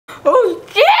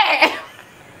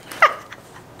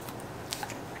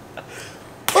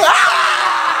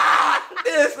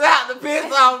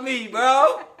off me,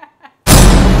 bro.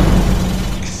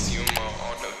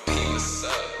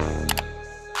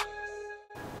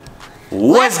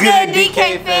 What's good,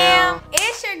 DK fam?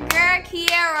 It's your girl,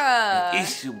 Kiera.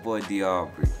 It's your boy,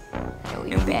 D'Aubrey. And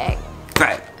we back.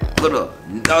 Back. Put up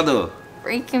another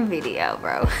freaking video,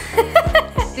 bro.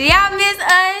 Do y'all miss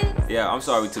us? Yeah, I'm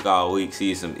sorry we took all week.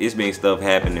 See, it's been stuff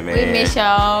happening, man. We miss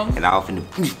y'all. And I often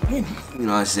do, you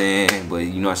know what I'm saying? But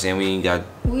you know what I'm saying? We ain't got.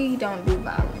 We don't do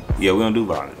violence. Yeah, we don't do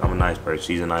violence. I'm a nice person.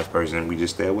 She's a nice person. We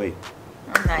just stay away.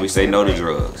 Nice, we say no to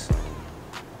drugs.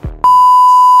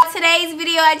 Today's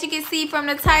video, as you can see from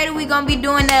the title, we're gonna be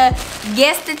doing the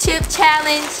Guess the Chip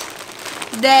challenge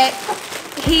that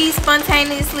he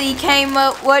spontaneously came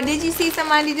up. Well, did you see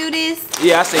somebody do this?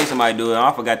 Yeah, I seen somebody do it.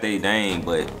 I forgot their name,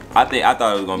 but I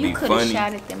thought it was gonna be funny. You could have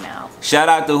shouted them out. Shout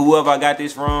out to whoever I got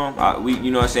this from.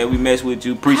 You know what I'm saying? We mess with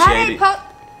you. Appreciate it.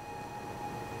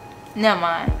 Never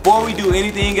mind. Before we do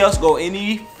anything else, go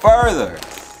any further,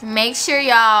 make sure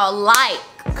y'all like,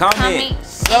 comment,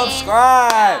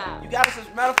 subscribe. You gotta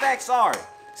subscribe. Matter of fact, sorry.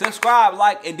 Subscribe,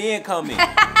 like, and then comment.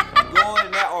 Go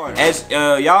in that order. As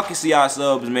y'all can see our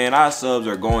subs, man, our subs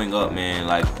are going up, man.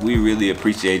 Like, we really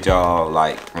appreciate y'all,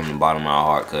 like, from the bottom of our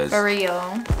heart, cause for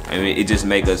real. I mean, it just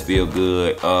make us feel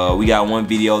good. We got one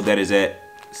video that is at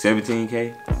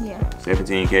 17K. Yeah.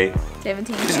 17K.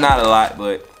 17K. It's not a lot,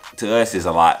 but to us it's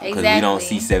a lot because exactly. we don't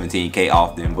see 17K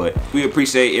often. But we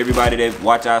appreciate everybody that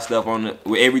watch our stuff on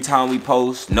every time we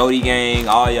post. Noti Gang,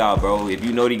 all y'all, bro. If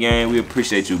you Noti Gang, we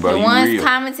appreciate you, bro. The ones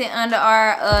commenting under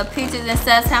our pictures and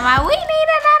stuff, talking about we need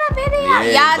another video.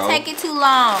 Yeah, y'all take it too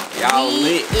long. Y'all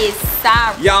lit. Is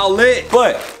sorry. Y'all lit.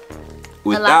 But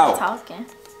without talking,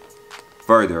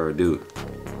 further ado,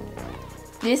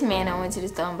 this man I went to the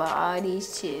store and bought all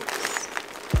these chips.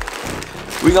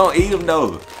 We gonna eat them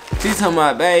though. She's talking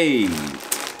about, babe,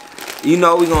 you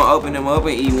know we gonna open them up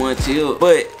and eat one chip,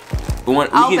 but when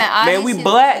man, we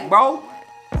black, bro.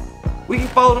 We can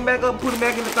fold them back up, put them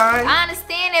back in the thing. I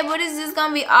understand that, but it's just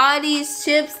gonna be all these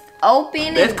chips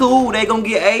open. That's cool. They gonna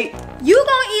get 8. You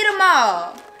gonna eat them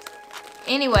all.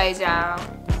 Anyways, y'all,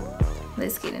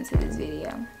 let's get into this video.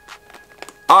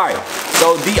 All right.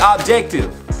 So the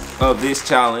objective of this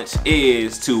challenge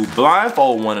is to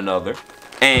blindfold one another.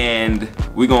 And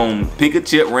we're gonna pick a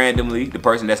chip randomly. The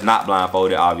person that's not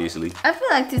blindfolded, obviously. I feel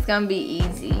like this is gonna be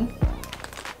easy.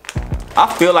 I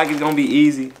feel like it's gonna be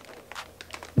easy.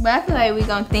 But I feel like we're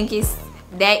gonna think it's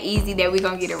that easy that we're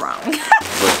gonna get it wrong.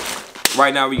 But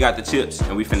right now we got the chips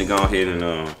and we finna go ahead and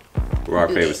rock,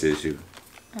 paper, scissors, shoot.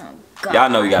 Oh, God. Y'all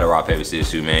know we got a rock, paper, scissors,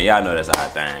 shoot, man. Y'all know that's our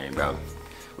thing, bro.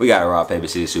 We got a rock, paper,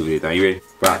 scissors, shoot everything. You ready?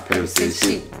 Rock, paper, scissors,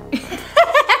 shoot.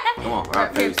 Come on,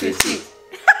 rock, paper, scissors, shoot.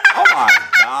 Oh my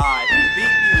God, he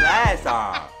beat me last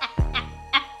time.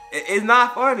 It's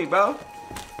not funny, bro.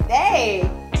 Dang.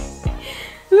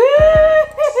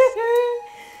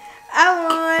 I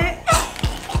won.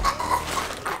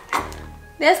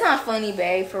 That's not funny,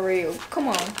 babe, for real. Come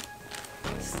on.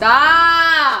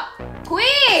 Stop.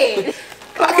 Quit.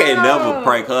 I can't never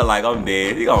prank her like I'm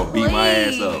dead. He gonna beat my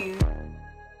ass up.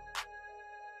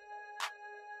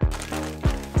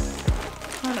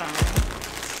 Hold on.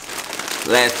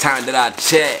 Last time that I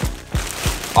checked.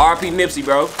 RP Nipsey,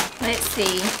 bro. Let's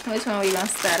see. Which one we gonna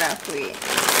start off with?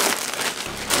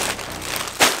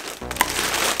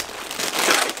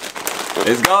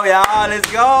 Let's go, y'all.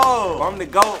 Let's go. I'm the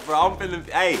GOAT, bro. I'm feeling.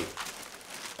 Hey.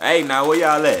 Hey, now where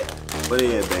y'all at? Where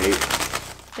they at, babe?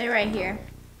 They're right here.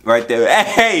 Right there.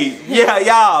 Hey. Yeah,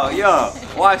 y'all. Yeah.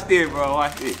 Watch this, bro.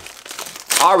 Watch this.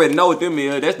 I already know what them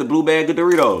is. That's the blue bag of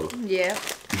Doritos. Yeah.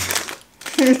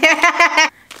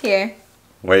 Here.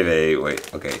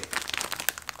 Wait. Okay.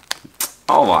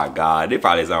 Oh my God. They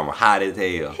probably something hot as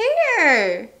hell.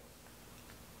 Here.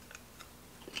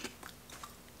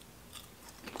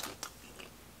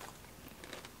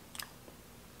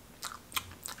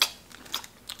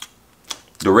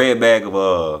 The red bag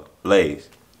of Lay's.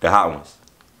 The hot ones.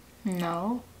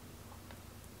 No.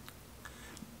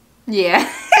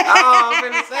 Yeah. Oh, I'm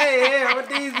gonna say, yeah, what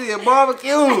these is?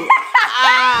 Barbecue. You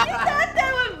thought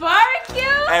that was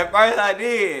barbecue? At first I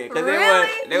did, because really?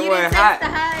 they weren't hot.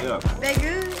 Yeah. They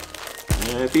good?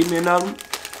 Yeah, feed me another one.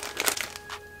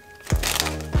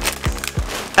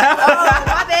 Oh,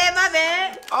 my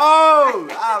bad. Oh,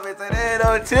 I've been saying that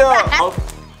on chill. Oh,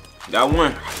 that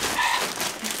one.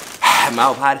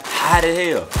 Mouth hot as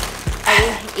hell.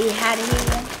 It hot as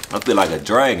hell? I feel like a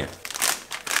dragon.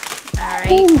 Alright. I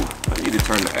need to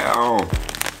turn the air on.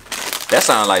 That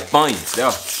sounds like Funyuns,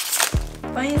 though.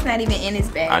 Funyuns not even in his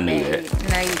bag. I knew that.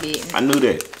 No, you didn't. I knew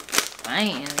that.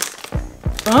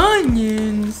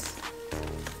 Funyuns.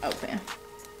 Open.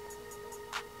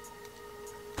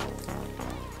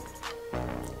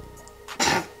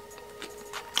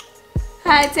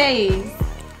 how it tastes.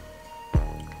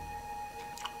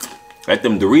 Like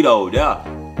them Doritos, yeah.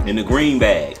 In the green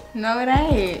bag. No, it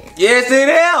ain't. Yes, it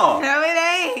is. No, it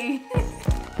ain't.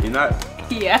 You're not.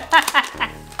 Yeah.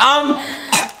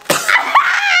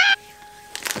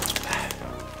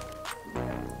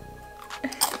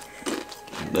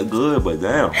 They're good, but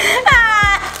damn.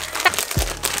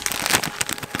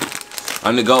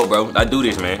 I'm the GOAT, bro. I do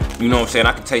this, man. You know what I'm saying?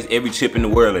 I can taste every chip in the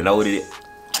world and know what it is.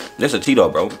 That's a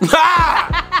Cheeto, bro.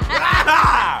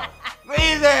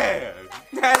 Easy.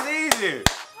 That's easy.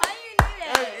 How you do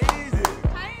that? That's easy.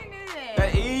 How you do that?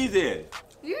 That's easy.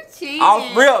 You cheating.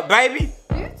 Off rip, baby.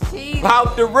 You cheating.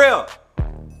 Off the rip.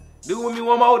 Do with me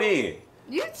one more then.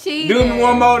 You cheating. Do me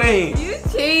one more then. You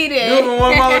cheating. Do me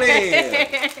one more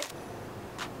then.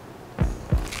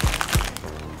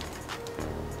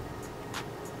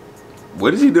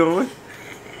 What is he doing?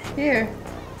 Here.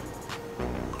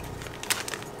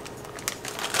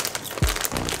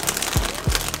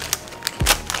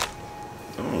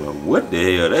 I don't know what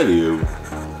the hell that is.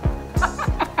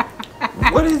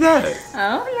 What is that?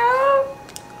 I don't know.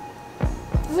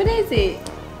 What is it?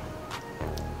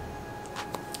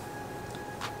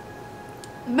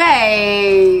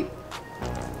 Babe.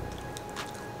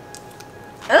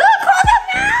 Close up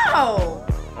now.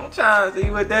 I'm trying to see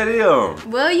what that is.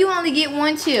 Well, you only get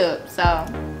one chip, so.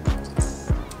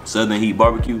 Southern Heat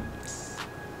Barbecue.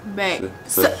 Babe. Boy,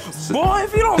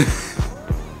 if you don't.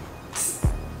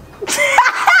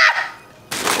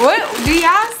 What do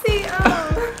y'all see?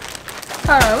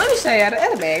 Hold on, let me show y'all the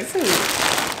other bag too.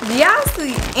 Do y'all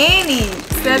see any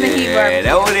Southern Heat Yeah, Barbecue?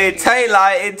 that's what it taste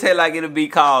like. It taste like it'll be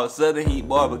called Southern Heat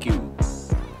Barbecue.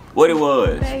 What it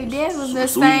was? Baby, that was the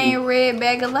Sweet. same red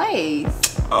bag of Lay's.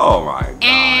 Oh my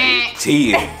God,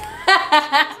 cheating.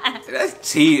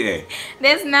 That's cheating.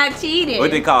 That's not cheating. What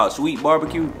they call sweet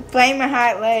barbecue? Flaming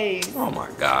hot Lay's. Oh my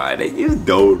God, they just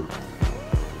dope.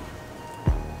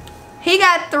 He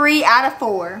got 3 out of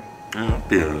 4. I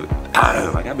feel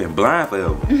like I've been blind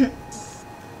forever.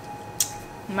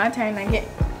 My turn again.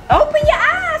 Open your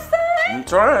eyes, son. I'm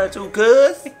trying to,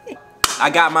 cuz. I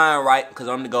got mine right, cause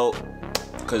I'm the GOAT.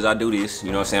 Cause I do this,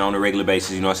 you know what I'm saying, on a regular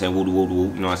basis, you know what I'm saying, woo woo woo,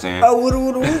 you know what I'm saying? Oh,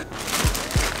 woo.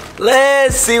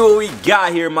 Let's see what we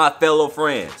got here, my fellow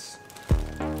friends.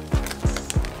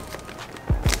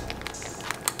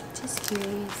 Just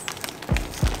curious.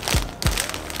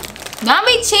 Don't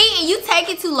be cheating. You take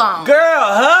it too long. Girl,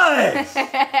 hush!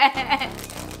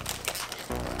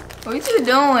 What you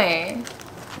doing?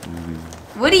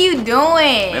 What are you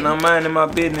doing? And I'm minding my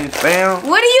business, fam.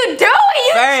 What are you doing?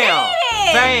 You Fam,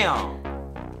 cheating. fam.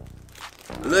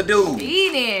 Little dude,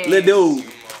 Cheating. little dude,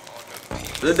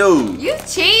 little dude. You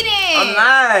cheating. I'm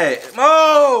not.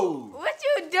 Move. What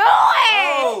you doing?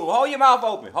 Oh, hold your mouth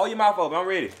open. Hold your mouth open. I'm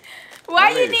ready. Why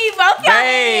I'm you ready. need both your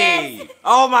Hey. hands?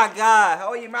 Oh my God.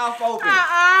 Hold your mouth open.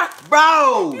 Bro.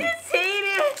 Bro. You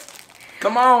cheating.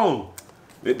 Come on.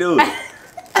 Little dude.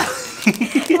 Wait,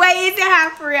 is it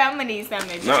hot for real? I'm gonna need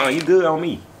something. Nuh-uh, you good on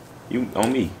me. You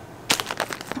on me.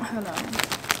 Hold on.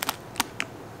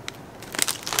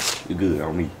 You good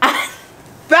on me.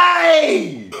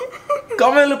 Babe!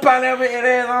 Come in the pineapple and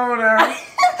ass on there. Why you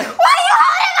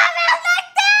holding my mouth like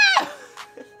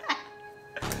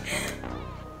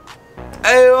that?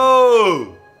 Hey,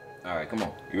 oh! Alright, come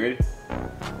on. You ready?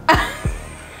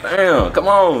 Damn, come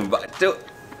on. Do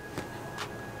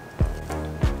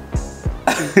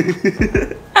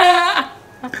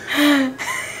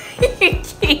You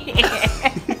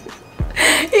can't.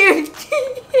 You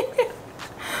can't.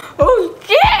 Oh,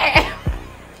 shit.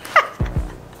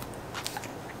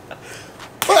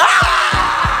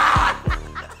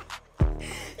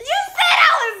 You said I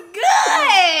was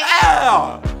good.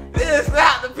 Damn! This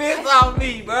slapped the piss off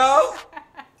me, bro.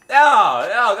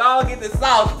 Yo, go on get the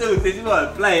sauce too since you want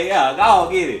to play. Yeah, go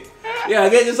on get it. Yeah,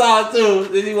 get the sauce too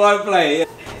since you want to play.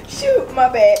 Shoot, my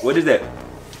bad. What is that?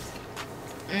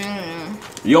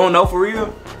 You don't know for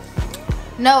real?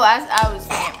 No, I was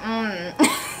saying,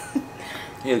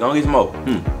 Here, go on get some more. Is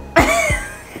this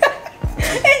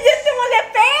the one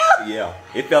that fell? Yeah,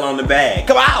 it fell on the bag.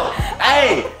 Come out!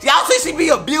 Hey, y'all see she be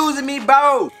abusing me,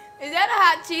 bro. Is that a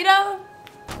hot Cheeto?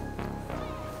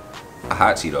 A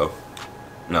hot Cheeto?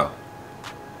 No,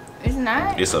 It's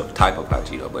not. it's a type of hot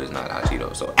Cheeto, but it's not a hot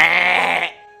Cheeto. So,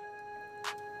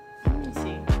 Let me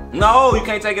see. no, you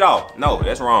can't take it off. No,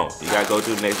 that's wrong. You gotta go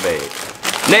to the next bag.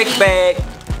 Next bag.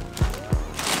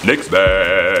 Next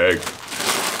bag.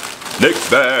 Next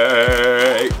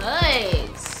bag.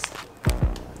 Nice.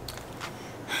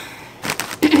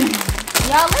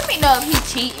 Y'all, let me know if he's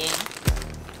cheating.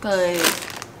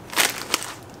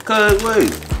 Cause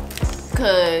what?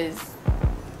 Cause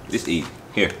Just eat.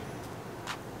 Here.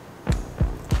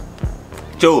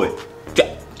 Chew it.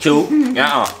 Chew.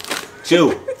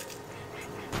 Chew.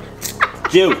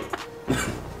 Chew.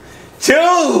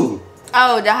 Chew.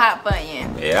 Oh, the hot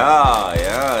button.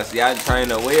 Yeah. See, I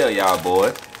trained up well, y'all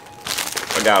boys.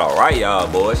 I got all right, y'all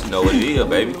boys. You know what it is,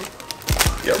 baby.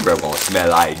 Your breath gonna smell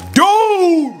like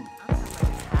dude.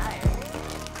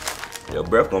 Your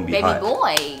breath gonna be hot. Baby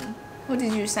boy, what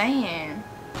did you saying?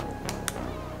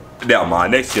 Now, my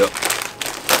next tip.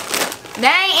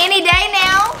 That ain't any day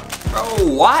now.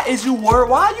 Bro, why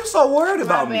are you so worried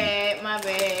about me? My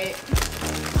bad.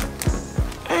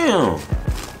 Damn.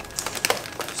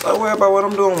 So worried about what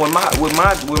I'm doing with my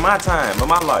time, with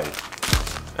my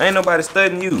life. Ain't nobody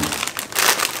studying you.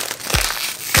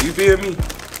 You feel me?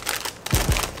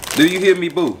 Do you hear me,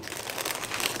 boo?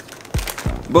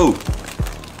 Boo.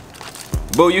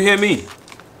 Boo, you hear me?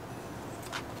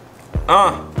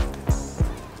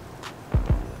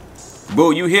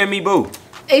 Boo, you hear me, boo?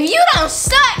 If you don't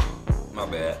shut. My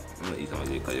bad. I'm gonna eat some of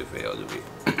this because it fails a bit.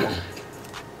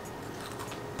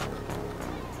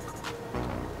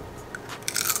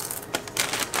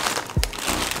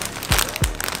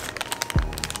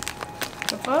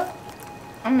 The fuck?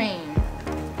 I mean,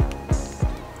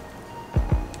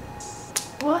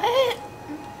 what?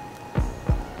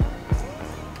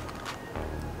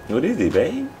 What is it,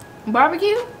 babe?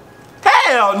 Barbecue?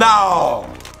 Hell no!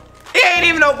 It ain't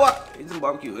even no barbecue. It's some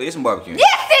barbecue. It's some barbecue.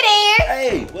 Yes, it is.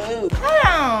 Hey, whoa. Hold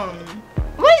on.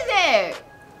 What is that?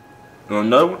 You want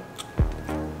another one?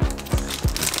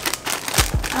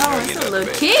 Oh, it's a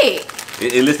little kick.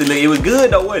 It was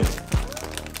good though, wasn't it?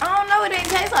 I don't know. It didn't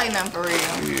taste like nothing for real.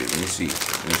 Yeah, let me see.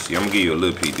 I'm gonna give you a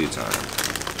little piece this time.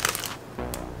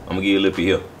 I'm gonna give you a little piece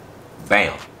here.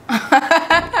 Bam.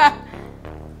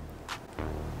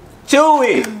 Chew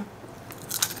it.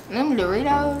 Them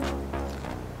Doritos.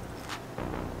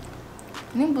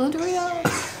 Them blue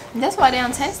Doritos. That's why they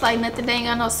don't taste like nothing. They ain't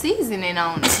got no seasoning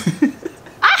on it.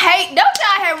 Don't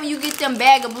y'all hate when you get them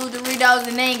bag of blue Doritos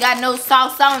and they ain't got no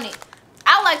sauce on it?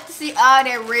 I like to see all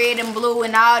that red and blue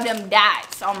and all them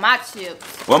dots on my chips.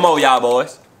 One more, y'all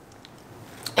boys.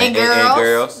 And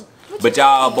girls. But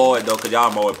y'all boys though, cause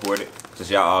y'all more important.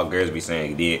 Since y'all all girls be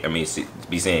saying be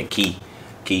saying key.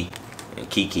 And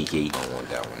key. I don't want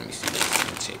that one. Let me see. Let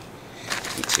me check.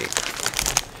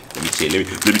 Hey,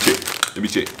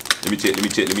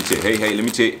 let me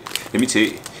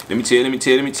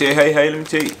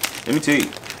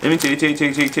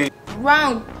check.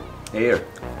 Wrong. Here.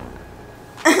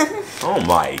 Oh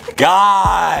my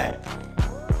God.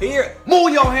 Here.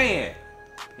 Move your hand.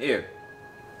 Here.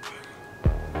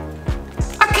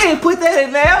 I can't put that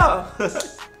in there.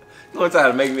 You gonna try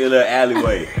to make me a little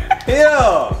alleyway.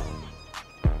 Here.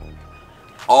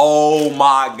 Oh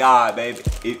my God, baby.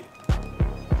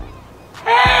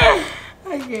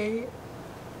 Okay.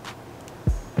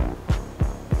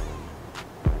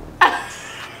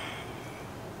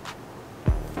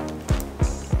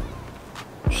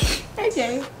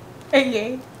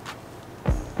 Okay.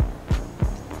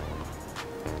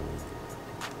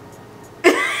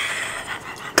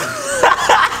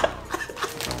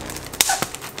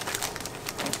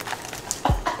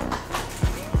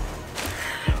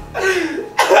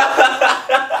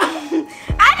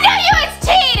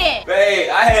 Babe,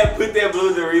 I had put that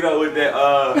blue Dorito with that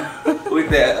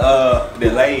the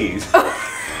Lay's.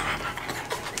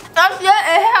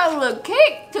 It had a little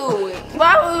kick to it. But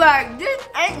I was like, this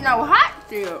ain't no hot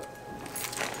chip.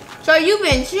 So you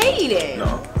been cheating.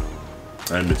 No,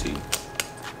 I ain't been cheating.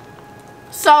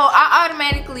 So I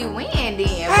automatically win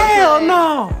then. Hell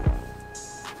no.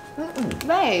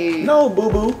 Babe. No,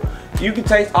 boo-boo. You can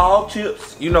taste all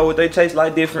chips. You know what they taste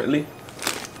like differently.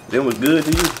 Them was good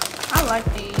to you. I like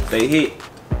these. They hit.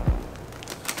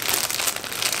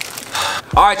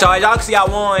 Alright, y'all. Y'all can see I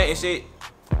won and shit.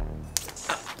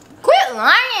 Quit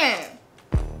lying.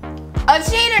 A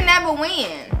cheater never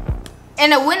win.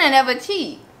 And a winner never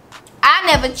cheat. I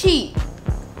never cheat.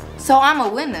 So I'm a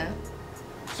winner.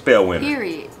 Spell winner.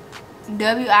 Period.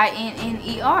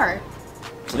 W-I-N-N-E-R.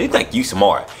 They think you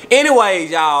smart.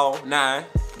 Anyways, y'all,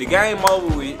 the game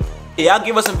over with. Y'all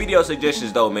give us some video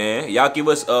suggestions though, man. Y'all give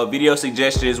us video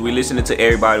suggestions. We listening to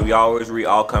everybody. We always read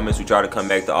all comments. We try to come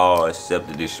back to all except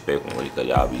the disrespectful one because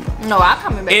y'all be. No, I'm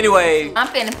coming back. Anyway. I'm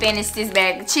finna finish this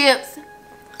bag of chips.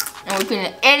 And we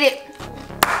finna edit.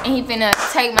 And he finna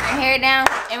take my hair down.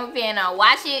 And we finna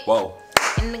wash it. Whoa.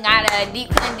 And then got a deep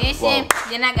condition. Whoa.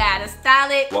 Then I gotta style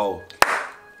it. Whoa.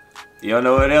 You don't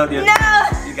know what else? No.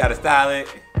 You gotta style it.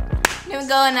 Then we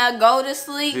gonna go to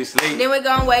sleep. Then we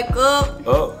gonna wake up.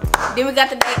 Oh. Then we got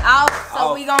the day off.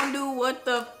 So we gonna do what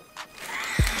the...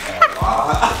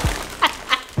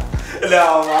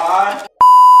 No, man.